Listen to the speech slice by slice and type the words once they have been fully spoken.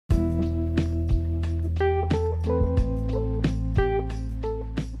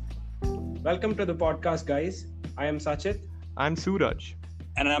Welcome to the podcast, guys. I am Sachit. I'm Suraj.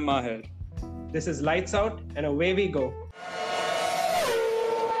 And I'm Mahir. This is Lights Out and away we go.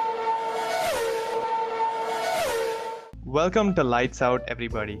 Welcome to Lights Out,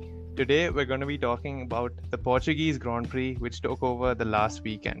 everybody. Today we're going to be talking about the Portuguese Grand Prix, which took over the last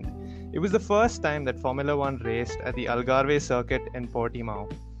weekend. It was the first time that Formula One raced at the Algarve circuit in Portimao.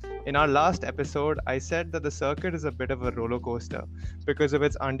 In our last episode, I said that the circuit is a bit of a roller coaster because of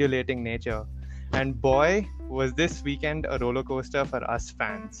its undulating nature. And boy, was this weekend a roller coaster for us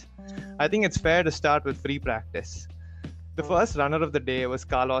fans. I think it's fair to start with free practice. The first runner of the day was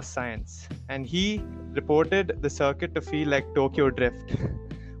Carlos Sainz, and he reported the circuit to feel like Tokyo Drift.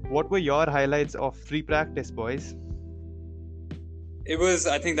 What were your highlights of free practice, boys?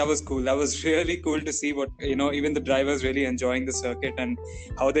 I think that was cool. That was really cool to see even the drivers really enjoying the circuit and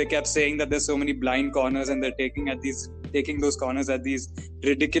how they kept saying that there's so many blind corners and they're taking those corners at these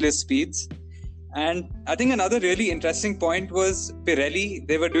ridiculous speeds. And I think another really interesting point was Pirelli.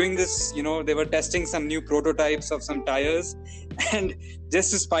 They were doing this, they were testing some new prototypes of some tires, and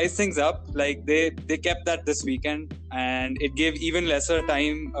just to spice things up, like they kept that this weekend, and it gave even lesser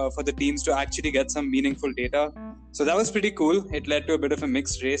time for the teams to actually get some meaningful data. So that was pretty cool. It led to a bit of a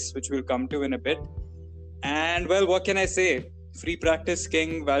mixed race, which we'll come to in a bit. And well, what can I say? Free practice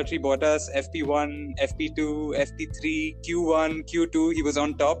king, Valtteri Bottas, FP1, FP2, FP3, Q1, Q2, he was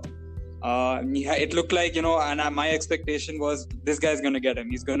on top. It looked like, and my expectation was this guy's going to get him.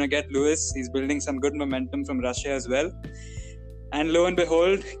 He's going to get Lewis. He's building some good momentum from Russia as well. And lo and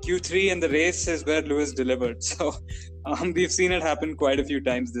behold, Q3 and the race is where Lewis delivered. So we've seen it happen quite a few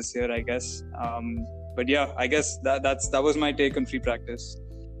times this year, I guess. But yeah, I guess that was my take on free practice.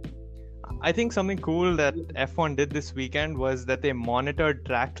 I think something cool that F1 did this weekend was that they monitored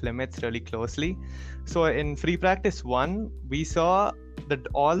track limits really closely. So in free practice 1, we saw that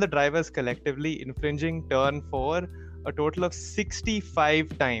all the drivers collectively infringing turn 4 a total of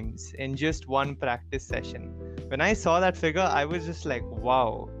 65 times in just one practice session. When I saw that figure, I was just like,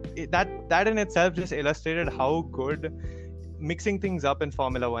 wow. That in itself just illustrated how good mixing things up in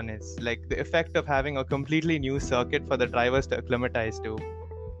Formula One is. Like the effect of having a completely new circuit for the drivers to acclimatize to.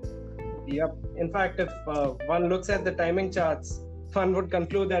 Yep. In fact, if one looks at the timing charts, one would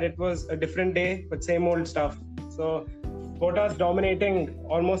conclude that it was a different day, but same old stuff. So Bottas dominating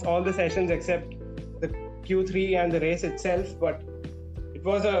almost all the sessions except the Q3 and the race itself. But it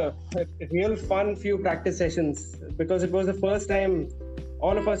was a real fun few practice sessions because it was the first time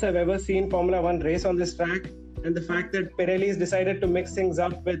all of us have ever seen Formula One race on this track. And the fact that Pirelli's decided to mix things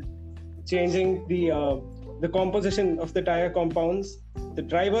up with changing the composition of the tire compounds. The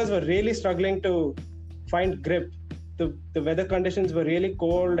drivers were really struggling to find grip. The weather conditions were really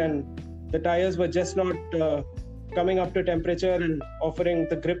cold and the tires were just not coming up to temperature and offering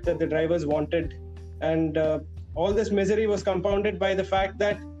the grip that the drivers wanted. And all this misery was compounded by the fact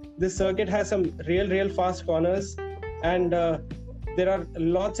that this circuit has some real fast corners and there are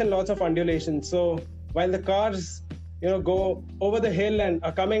lots and lots of undulations. So while the cars, go over the hill and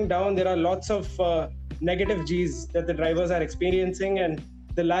are coming down, there are lots of negative G's that the drivers are experiencing, and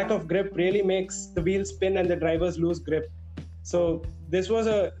the lack of grip really makes the wheels spin and the drivers lose grip. So this was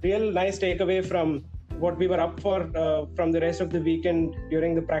a real nice takeaway from what we were up for from the rest of the weekend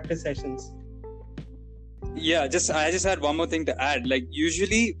during the practice sessions. Yeah, I just had one more thing to add. Like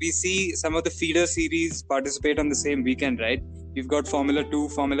usually we see some of the feeder series participate on the same weekend, right? We've got Formula 2,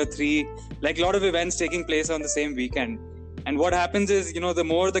 Formula 3, like a lot of events taking place on the same weekend. And what happens is, the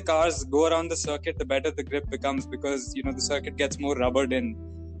more the cars go around the circuit, the better the grip becomes because, the circuit gets more rubbered in.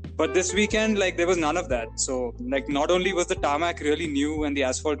 But this weekend, there was none of that. So, not only was the tarmac really new and the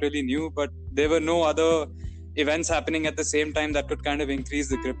asphalt really new, but there were no other events happening at the same time that could kind of increase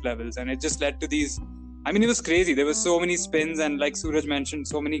the grip levels. And it just led to these... it was crazy. There were so many spins and like Suraj mentioned,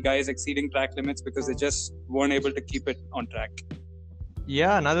 so many guys exceeding track limits because they just weren't able to keep it on track.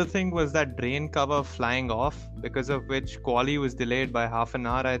 Yeah, another thing was that drain cover flying off, because of which quali was delayed by half an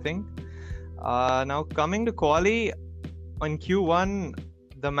hour, I think. Now coming to quali, on Q1,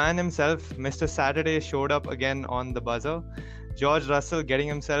 the man himself, Mr. Saturday, showed up again on the buzzer. George Russell getting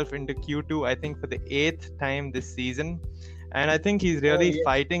himself into Q2, I think for the 8th time this season. And I think he's really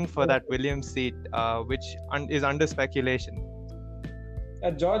fighting for that Williams seat, which is under speculation.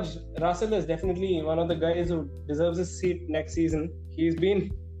 George Russell is definitely one of the guys who deserves a seat next season. He's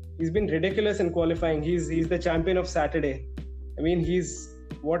been ridiculous in qualifying. He's the champion of Saturday. He's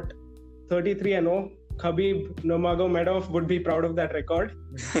 33-0. Khabib Nurmagomedov would be proud of that record.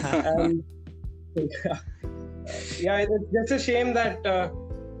 And, it's just a shame that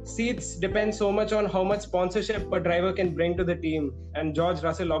seats depend so much on how much sponsorship a driver can bring to the team. And George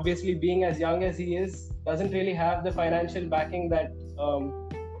Russell, obviously being as young as he is, doesn't really have the financial backing that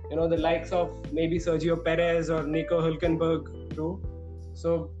the likes of maybe Sergio Perez or Nico Hülkenberg do.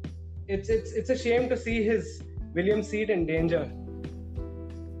 So it's a shame to see his Williams seat in danger.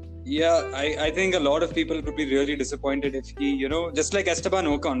 Yeah, I think a lot of people would be really disappointed if he, just like Esteban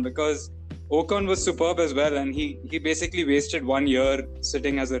Ocon, because Ocon was superb as well, and he basically wasted 1 year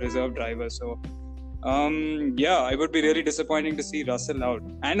sitting as a reserve driver. So, I would be really disappointing to see Russell out.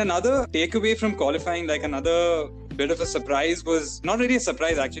 And another takeaway from qualifying, like another bit of a surprise, was not really a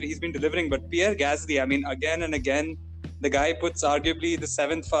surprise actually. He's been delivering, but Pierre Gasly. I mean, again and again, the guy puts arguably the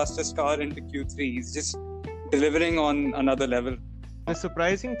 7th fastest car into Q3. He's just delivering on another level. The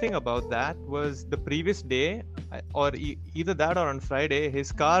surprising thing about that was the previous day, or either that or on Friday,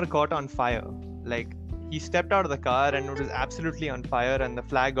 his car caught on fire. Like, he stepped out of the car and it was absolutely on fire, and the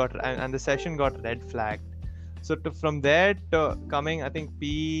flag and the session got red flagged. So from there to coming, I think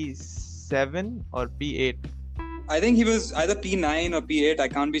P7 or P8. I think he was either P9 or P8. I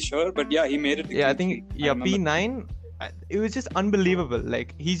can't be sure, but yeah, he made it. Yeah, I think P9. It was just unbelievable.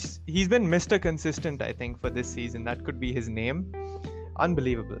 Like, he's been Mr. Consistent, I think, for this season. That could be his name.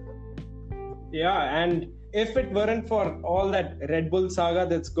 Unbelievable. Yeah, and if it weren't for all that Red Bull saga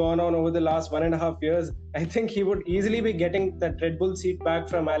that's gone on over the last 1.5 years, I think he would easily be getting that Red Bull seat back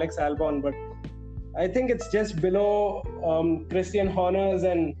from Alex Albon. But I think it's just below Christian Horner's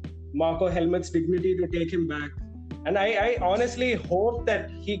and Marco Helmut's dignity to take him back. And I honestly hope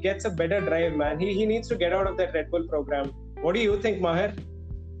that he gets a better drive, man. He needs to get out of that Red Bull program. What do you think, Maher?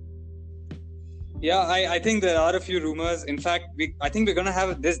 Yeah, I think there are a few rumors. In fact, I think we're going to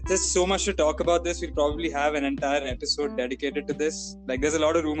have there's so much to talk about this. We'll probably have an entire episode dedicated to this. Like, there's a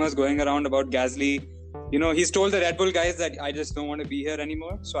lot of rumors going around about Gasly. He's told the Red Bull guys that I just don't want to be here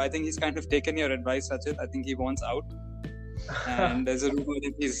anymore. So I think he's kind of taken your advice, Sachit. I think he wants out. And there's a rumor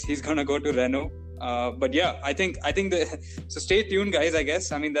that he's going to go to Renault. But yeah, I think so stay tuned, guys, I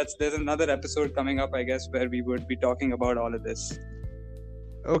guess. I mean, there's another episode coming up, I guess, where we would be talking about all of this.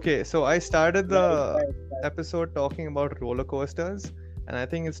 Okay, so I started the episode talking about roller coasters, and I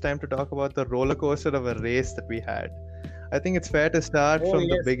think it's time to talk about the roller coaster of a race that we had. I think it's fair to start from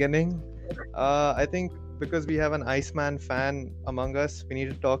the beginning. I think because we have an Iceman fan among us, we need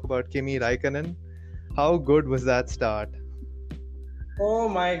to talk about Kimi Räikkönen. How good was that start? Oh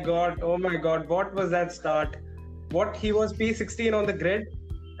my god, what was that start? He was P16 on the grid,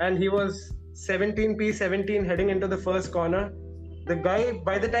 and he was P17 heading into the first corner. The guy,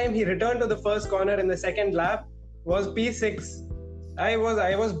 by the time he returned to the first corner in the second lap, was P6. I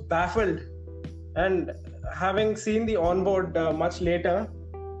was baffled, and having seen the onboard much later,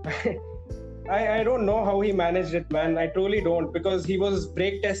 I don't know how he managed it, man. I truly don't, because he was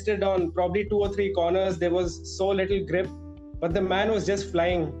brake tested on probably 2 or 3 corners. There was so little grip, but the man was just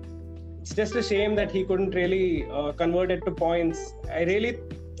flying. It's just a shame that he couldn't really convert it to points.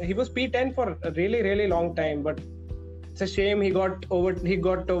 He was P10 for a really, really long time, but it's a shame he got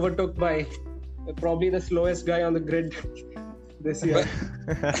overtook by probably the slowest guy on the grid this year.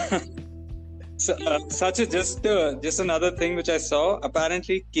 So, just another thing which I saw.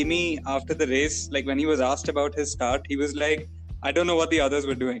 Apparently, Kimi, after the race, like when he was asked about his start, he was like, I don't know what the others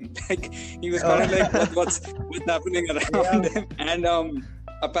were doing. Like, he was kind of like, what's happening around him? And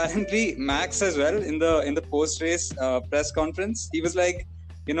apparently, Max as well, in the post-race press conference, he was like,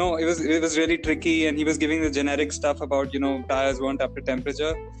 it was really tricky, and he was giving the generic stuff about, tires weren't up to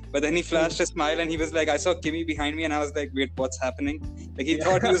temperature. But then he flashed a smile and he was like, I saw Kimi behind me, and I was like, wait, what's happening? Like, he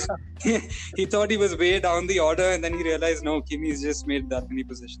thought he thought he was way down the order, and then he realized, no, Kimi's just made that many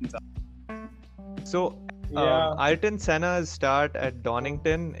positions up. So, Ayrton Senna's start at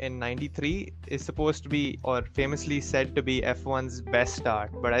Donington in '93 is supposed to be, or famously said to be, F1's best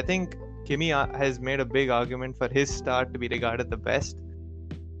start. But I think Kimi has made a big argument for his start to be regarded the best.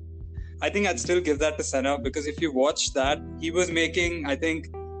 I think I'd still give that to Senna, because if you watch that, he was making, I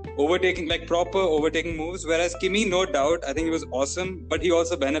think, proper overtaking moves, whereas Kimi, no doubt, I think he was awesome, but he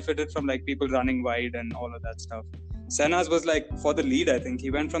also benefited from like people running wide and all of that stuff. Senna's was like for the lead, I think. He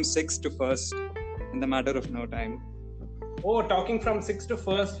went from 6th to 1st in the matter of no time. Oh, talking from 6th to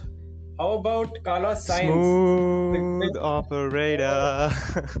 1st, how about Carlos Sainz? Smooth operator.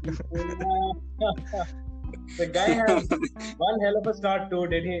 The guy has one hell of a start too,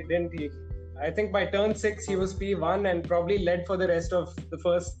 didn't he? I think by turn 6 he was P1 and probably led for the rest of the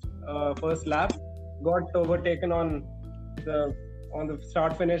first lap. Got overtaken on the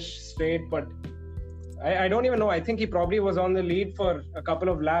start finish straight, but I don't even know. I think he probably was on the lead for a couple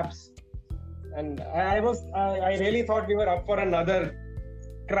of laps, and I really thought we were up for another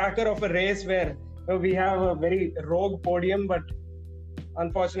cracker of a race where we have a very rogue podium, but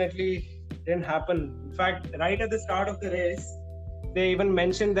unfortunately didn't happen. In fact, right at the start of the race, they even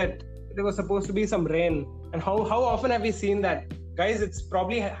mentioned that there was supposed to be some rain. And how often have we seen that? Guys, it's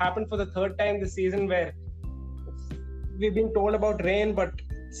probably happened for the third time this season where we've been told about rain, but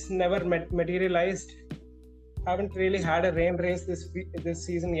it's never materialized. Haven't really had a rain race this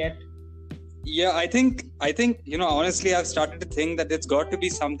season yet. Yeah, I think honestly, I've started to think that it's got to be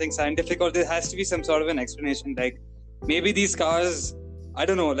something scientific, or there has to be some sort of an explanation. Like maybe these cars, I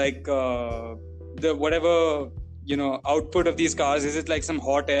don't know, like the whatever output of these cars, is it like some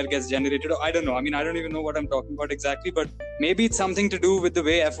hot air gets generated, or I don't know. I mean, I don't even know what I'm talking about exactly, but maybe it's something to do with the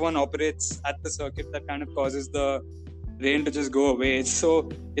way F1 operates at the circuit that kind of causes the rain to just go away.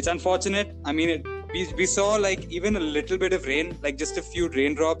 It's unfortunate. I mean, we saw like even a little bit of rain, like just a few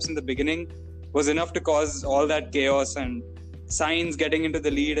raindrops in the beginning was enough to cause all that chaos, and Sainz getting into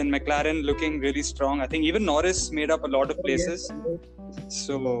the lead and McLaren looking really strong. I think even Norris made up a lot of places.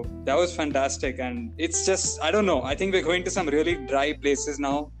 So that was fantastic, and it's just, I don't know, I think we're going to some really dry places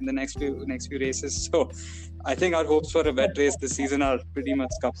now in the next few races. So I think our hopes for a wet race this season are pretty much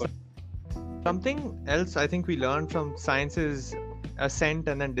scuppered. Something else I think we learned from Sainz's ascent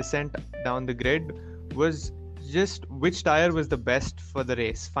and then descent down the grid was just which tire was the best for the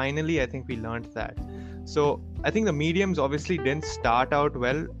race. Finally, I think we learned that. So I think the mediums obviously didn't start out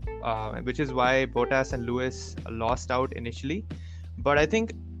well, which is why Bottas and Lewis lost out initially. But I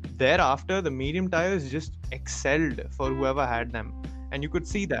think thereafter, the medium tires just excelled for whoever had them. And you could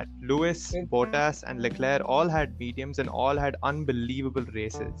see that Lewis, Bottas and Leclerc all had mediums and all had unbelievable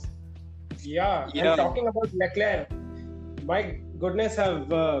races. Yeah. And talking about Leclerc, my goodness, have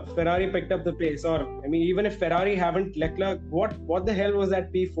Ferrari picked up the pace? Or I mean, even if Ferrari haven't, Leclerc, what the hell was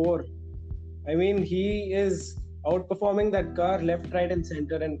that P4? I mean, he is outperforming that car left, right and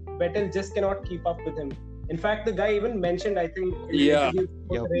center, and Vettel just cannot keep up with him. In fact, the guy even mentioned, I think, in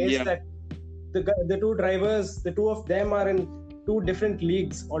the race that the two drivers, the two of them are in two different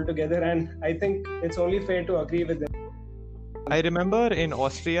leagues altogether, and I think it's only fair to agree with them. I remember in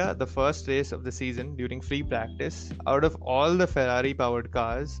Austria, the first race of the season during free practice, out of all the Ferrari powered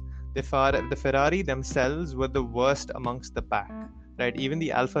cars, the Ferrari themselves were the worst amongst the pack, right? Even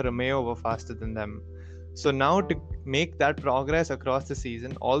the Alfa Romeo were faster than them. So now to make that progress across the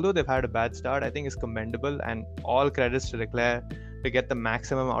season, although they've had a bad start, I think is commendable, and all credits to Leclerc to get the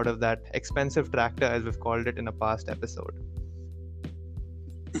maximum out of that expensive tractor, as we've called it in a past episode.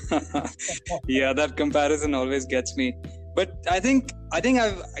 Yeah, that comparison always gets me. But I think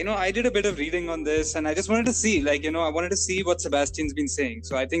I did a bit of reading on this, and I just wanted to see, I wanted to see what Sebastian's been saying.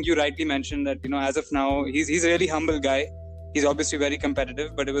 So I think you rightly mentioned that, as of now, he's a really humble guy. He's obviously very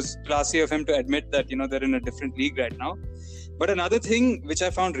competitive, but it was classy of him to admit that, they're in a different league right now. But another thing which I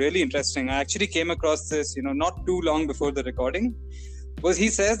found really interesting, I actually came across this, not too long before the recording, was he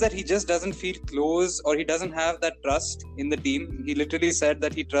says that he just doesn't feel close, or he doesn't have that trust in the team. He literally said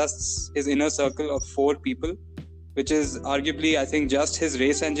that he trusts his inner circle of 4 people, which is arguably, I think, just his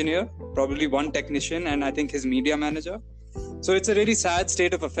race engineer, probably one technician, and I think his media manager. So it's a really sad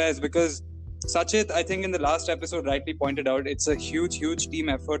state of affairs, because Sachit, I think in the last episode rightly pointed out, it's a huge team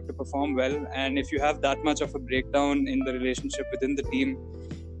effort to perform well. And if you have that much of a breakdown in the relationship within the team,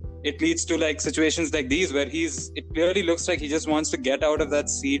 it leads to situations like these where it clearly looks like he just wants to get out of that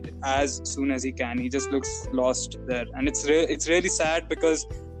seat as soon as he can. He just looks lost there. And it's really sad, because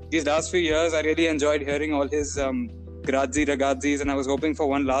these last few years, I really enjoyed hearing all his grazie ragazzis, and I was hoping for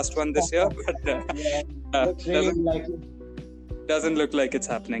one last one this year, but doesn't look like it's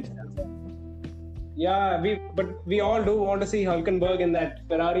happening. Yeah, we all do want to see Hülkenberg in that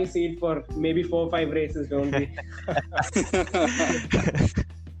Ferrari seat for maybe 4 or 5 races, don't we?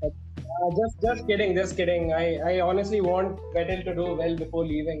 Just kidding. I honestly want Vettel to do well before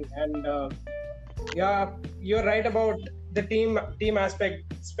leaving, and you're right about the team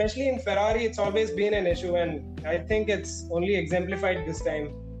aspect, especially in Ferrari. It's always been an issue, and I think it's only exemplified this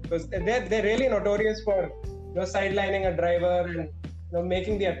time, because they're really notorious for sidelining a driver and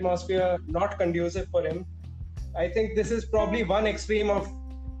making the atmosphere not conducive for him. I think this is probably one extreme of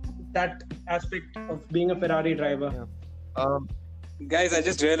that aspect of being a Ferrari driver. Yeah. Guys, I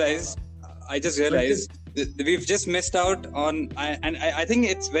just realized we've just missed out on, and I think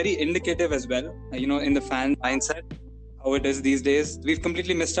it's very indicative as well, in the fan mindset, how it is these days. We've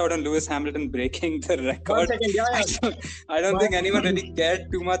completely missed out on Lewis Hamilton breaking the record. 1 second, I don't think anyone really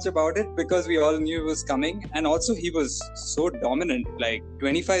cared too much about it, because we all knew it was coming. And also he was so dominant.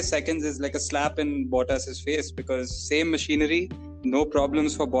 25 seconds is like a slap in Bottas's face, because same machinery, no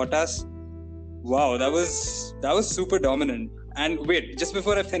problems for Bottas. Wow, that was super dominant. And wait, just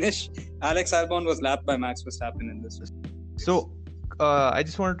before I finish, Alex Albon was lapped by Max Verstappen in this. So, I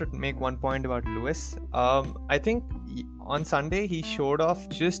just wanted to make one point about Lewis. I think on Sunday he showed off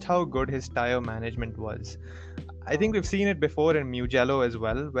just how good his tire management was. I think we've seen it before in Mugello as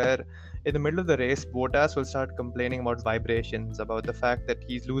well, where in the middle of the race, Bottas will start complaining about vibrations, about the fact that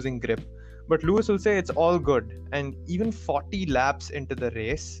he's losing grip. But Lewis will say it's all good. And even 40 laps into the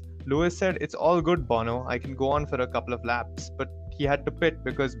race, Lewis said, it's all good, Bono. I can go on for a couple of laps. But he had to pit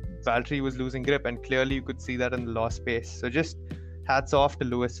because Valtteri was losing grip, and clearly you could see that in the lost pace. So just hats off to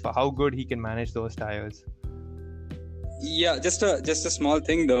Lewis for how good he can manage those tires. Yeah, just a small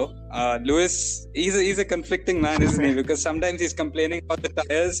thing though. Lewis, he's a conflicting man, isn't he? Because sometimes he's complaining about the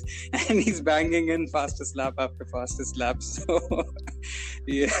tires and he's banging in fastest lap after fastest lap. So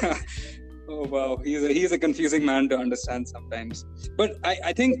yeah. Oh wow, he's a confusing man to understand sometimes. But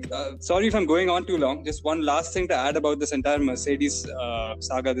I think, sorry if I'm going on too long. Just one last thing to add about this entire Mercedes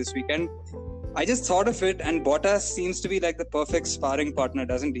saga this weekend. I just thought of it, and Bottas seems to be like the perfect sparring partner,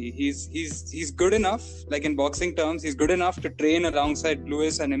 doesn't he? He's good enough, like in boxing terms, he's good enough to train alongside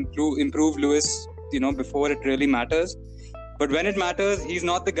Lewis and improve Lewis, before it really matters. But when it matters, he's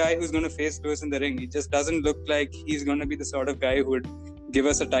not the guy who's going to face Lewis in the ring. He just doesn't look like he's going to be the sort of guy who would give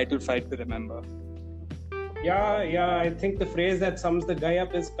us a title fight to remember. Yeah, I think the phrase that sums the guy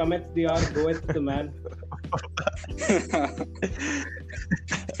up is "cometh the hour, goeth the man."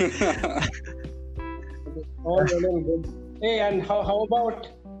 All well and good. Hey, and how about?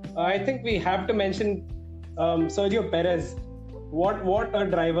 I think we have to mention Sergio Perez. What a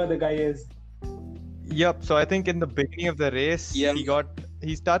driver the guy is. Yep. So I think in the beginning of the race, Yeah.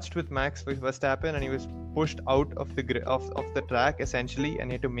 he's touched with Max Verstappen, and he was pushed out of the track essentially,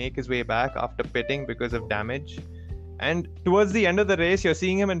 and he had to make his way back after pitting because of damage. And towards the end of the race, you're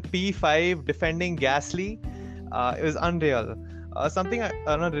seeing him in P5 defending Gasly. It was unreal. Something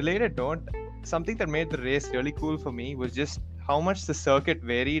on a related note, something that made the race really cool for me was just how much the circuit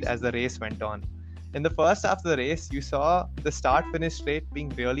varied as the race went on. In the first half of the race, you saw the start-finish straight being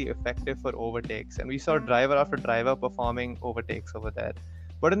really effective for overtakes, and we saw driver after driver performing overtakes over there.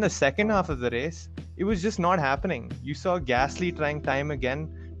 But in the second half of the race, it was just not happening. You saw Gasly trying time again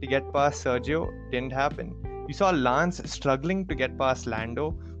to get past Sergio, didn't happen. You saw Lance struggling to get past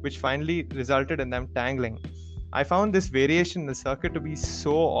Lando, which finally resulted in them tangling. I found this variation in the circuit to be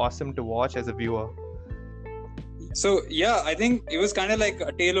so awesome to watch as a viewer. So yeah, I think it was kind of like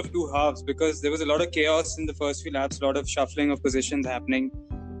a tale of two halves, because there was a lot of chaos in the first few laps, a lot of shuffling of positions happening.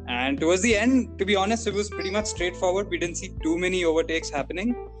 And towards the end, to be honest, it was pretty much straightforward. We didn't see too many overtakes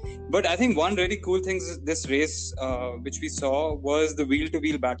happening. But I think one really cool thing this race, which we saw, was the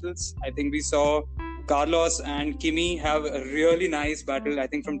wheel-to-wheel battles. I think we saw Carlos and Kimi have a really nice battle, I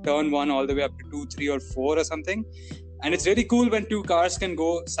think from turn 1 all the way up to 2, 3 or 4 or something. And it's really cool when two cars can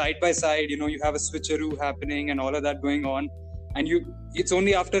go side by side. You have a switcheroo happening and all of that going on. And it's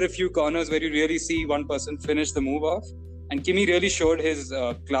only after a few corners where you really see one person finish the move off. And Kimi really showed his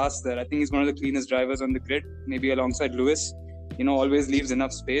class there. I think he's one of the cleanest drivers on the grid, maybe alongside Lewis. Always leaves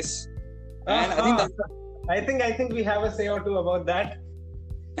enough space. And I think we have a say or two about that.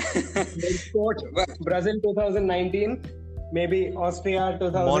 Brazil 2019, maybe Austria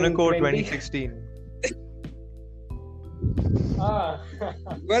 2020. Monaco 2016. Well,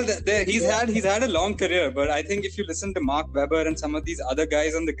 he's had a long career, but I think if you listen to Mark Webber and some of these other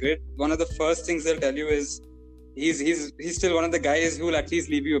guys on the grid, one of the first things they'll tell you is he's still one of the guys who will at least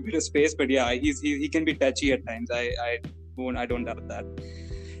leave you a bit of space. But yeah, he can be touchy at times. I don't doubt that.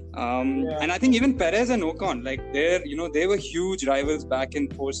 And I think even Perez and Ocon, like they were huge rivals back in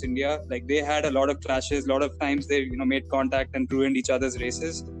Force India. Like they had a lot of clashes, a lot of times they made contact and ruined each other's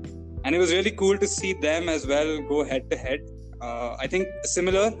races. And it was really cool to see them as well go head to head. I think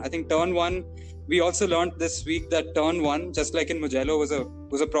turn 1, we also learned this week that turn 1, just like in Mugello, was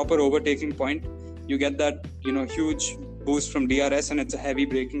a proper overtaking point. You get that huge boost from DRS, and it's a heavy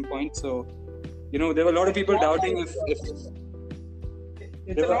braking point. So there were a lot of people doubting if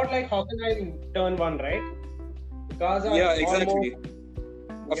it's a lot like Hockenheim turn 1, right? The cars are exactly.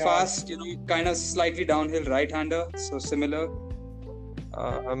 A fast, kind of slightly downhill right-hander, so similar.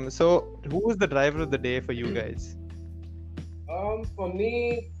 So who was the driver of the day for you guys? For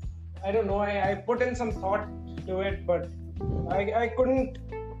me, I don't know. I put in some thought to it, but I couldn't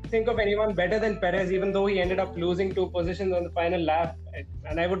think of anyone better than Perez, even though he ended up losing 2 positions on the final lap.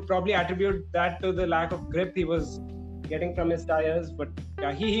 And I would probably attribute that to the lack of grip he was getting from his tires. But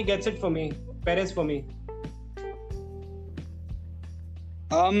yeah, he gets it for me. Perez for me.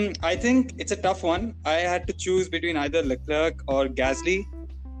 I think it's a tough one. I had to choose between either Leclerc or Gasly.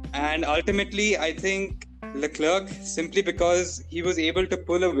 And ultimately, I think Leclerc, simply because he was able to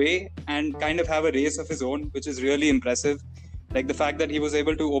pull away and kind of have a race of his own, which is really impressive. Like the fact that he was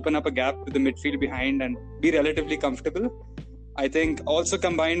able to open up a gap to the midfield behind and be relatively comfortable. I think also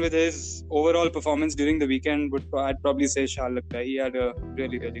combined with his overall performance during the weekend, I'd probably say Charles Leclerc. He had a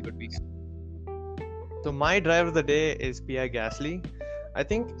really, really good weekend. So my driver of the day is Pierre Gasly. I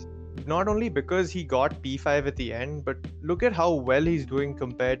think not only because he got P5 at the end, but look at how well he's doing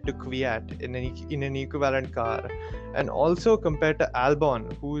compared to Kvyat in an equivalent car, and also compared to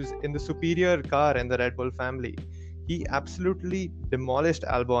Albon, who's in the superior car in the Red Bull family. He absolutely demolished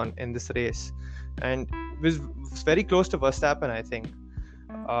Albon in this race, and was very close to Verstappen, I think.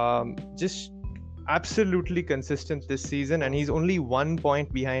 Just absolutely consistent this season, and he's only 1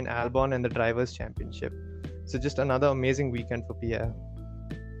 point behind Albon in the Drivers' Championship. So just another amazing weekend for Pierre.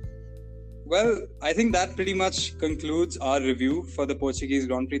 Well, I think that pretty much concludes our review for the Portuguese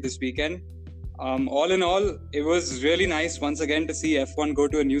Grand Prix this weekend. All in all, it was really nice once again to see F1 go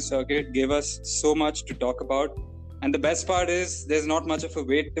to a new circuit, gave us so much to talk about. And the best part is there's not much of a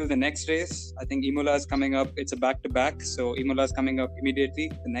wait till the next race. I think Imola is coming up. It's a back-to-back, so Imola is coming up immediately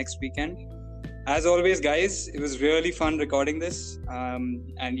the next weekend. As always, guys, it was really fun recording this.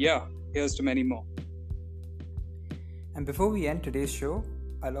 And yeah, here's to many more. And before we end today's show,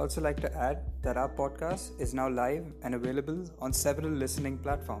 I'd also like to add that our podcast is now live and available on several listening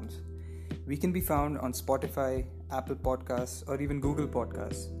platforms. We can be found on Spotify, Apple Podcasts, or even Google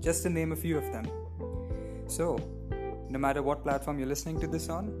Podcasts, just to name a few of them. So, no matter what platform you're listening to this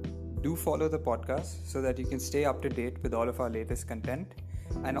on, do follow the podcast so that you can stay up to date with all of our latest content,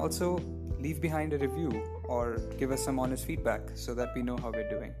 and also leave behind a review or give us some honest feedback so that we know how we're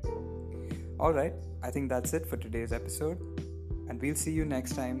doing. Alright, I think that's it for today's episode, and we'll see you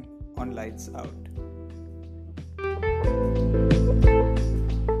next time on Lights Out.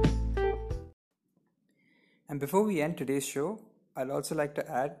 And before we end today's show, I'd also like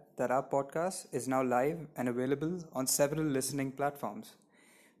to add that our podcast is now live and available on several listening platforms.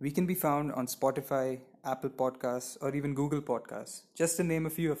 We can be found on Spotify, Apple Podcasts, or even Google Podcasts, just to name a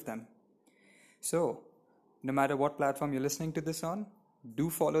few of them. So, no matter what platform you're listening to this on, do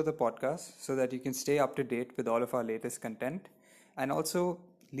follow the podcast so that you can stay up to date with all of our latest content, and also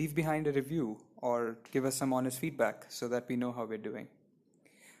leave behind a review or give us some honest feedback so that we know how we're doing.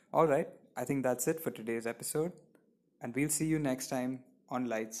 Alright, I think that's it for today's episode, and we'll see you next time on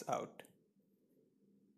Lights Out.